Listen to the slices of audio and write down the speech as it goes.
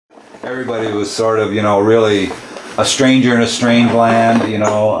everybody was sort of, you know, really a stranger in a strange land, you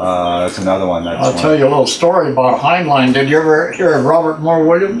know. That's another one. I'll tell you a little story about Heinlein. Did you ever hear of Robert Moore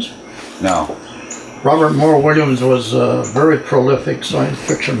Williams? No. Robert Moore Williams was a very prolific science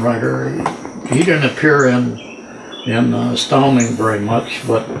fiction writer. He didn't appear in Astounding very much,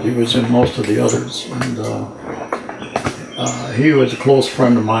 but he was in most of the others. And he was a close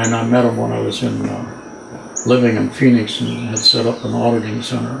friend of mine. I met him when I was living in Phoenix and had set up an auditing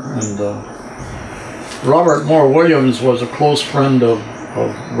center. And Robert Moore Williams was a close friend of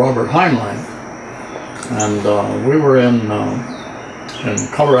Robert Heinlein. And we were in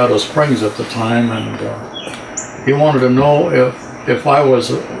Colorado Springs at the time, and he wanted to know if I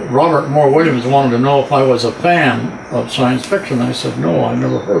was, Robert Moore Williams wanted to know if I was a fan of science fiction. I said, no, I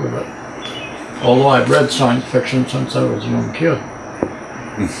never heard of it. Although I'd read science fiction since I was a young kid.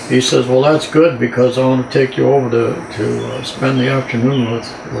 He says, well, that's good, because I want to take you over to spend the afternoon with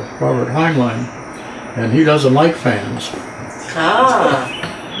Robert Heinlein, and he doesn't like fans. Ah.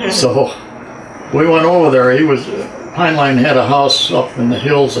 So we went over there. Heinlein had a house up in the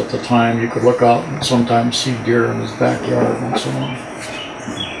hills at the time. You could look out and sometimes see deer in his backyard and so on.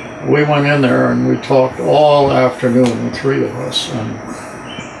 We went in there and we talked all afternoon, the three of us. And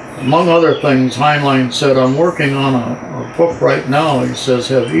among other things, Heinlein said, I'm working on a book right now. He says,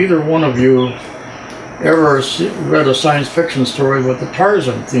 have either one of you ever read a science fiction story with the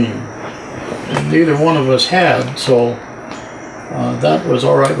Tarzan theme? And neither one of us had, so that was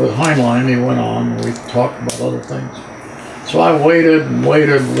all right with Heinlein. He went on, and we talked about other things. So I waited and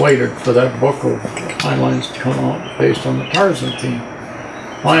waited and waited for that book of Heinlein's to come out based on the Tarzan theme.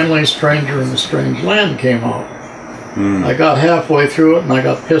 Finally, Stranger in a Strange Land came out. I got halfway through it and I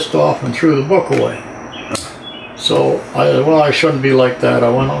got pissed off and threw the book away. So I shouldn't be like that. I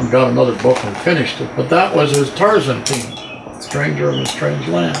went out and got another book and finished it. But that was his Tarzan theme, Stranger in a Strange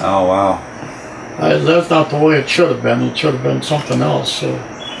Land. Oh, wow. That's not the way it should have been. It should have been something else. So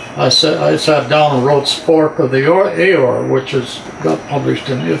I sat down and wrote Spork of the Aor, which got published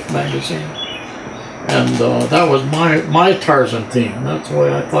in If magazine. And that was my Tarzan theme. That's the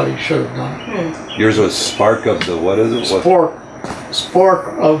way I thought he should have done it. Yours was Spark of the, what is it?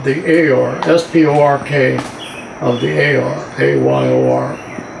 Spork of the Aor, S-P-O-R-K of the Aor, A-Y-O-R.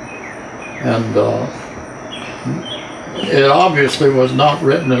 And it obviously was not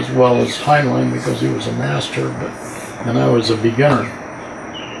written as well as Heinlein because he was a master, and I was a beginner.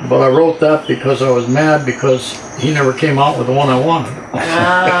 But I wrote that because I was mad because he never came out with the one I wanted.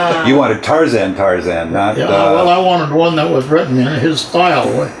 You wanted Tarzan, not... Yeah, well, I wanted one that was written in his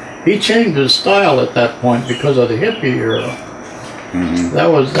style. He changed his style at that point because of the hippie era.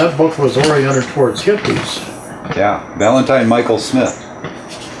 That book was oriented towards hippies. Yeah, Valentine Michael Smith.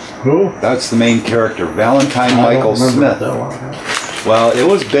 Who? That's the main character, Valentine Michael Smith. That one. Well, it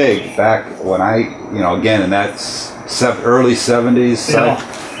was big back when again in that early 70s. Yeah.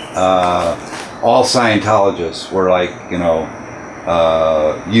 All Scientologists were like,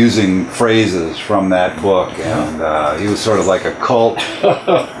 using phrases from that book, and he was sort of like a cult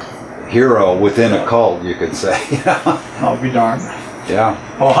hero within a cult, you could say. I'll be darned. Yeah.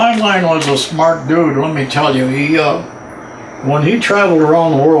 Well, Heinlein was a smart dude, let me tell you. When he traveled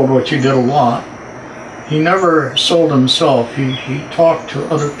around the world, which he did a lot, he never sold himself. He talked to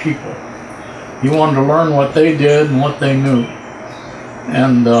other people. He wanted to learn what they did and what they knew.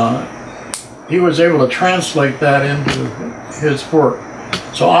 And he was able to translate that into his work.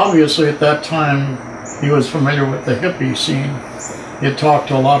 So obviously at that time, he was familiar with the hippie scene. He had talked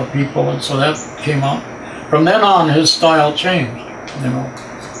to a lot of people, and so that came out. From then on, his style changed,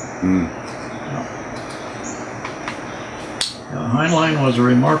 Heinlein was a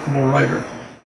remarkable writer.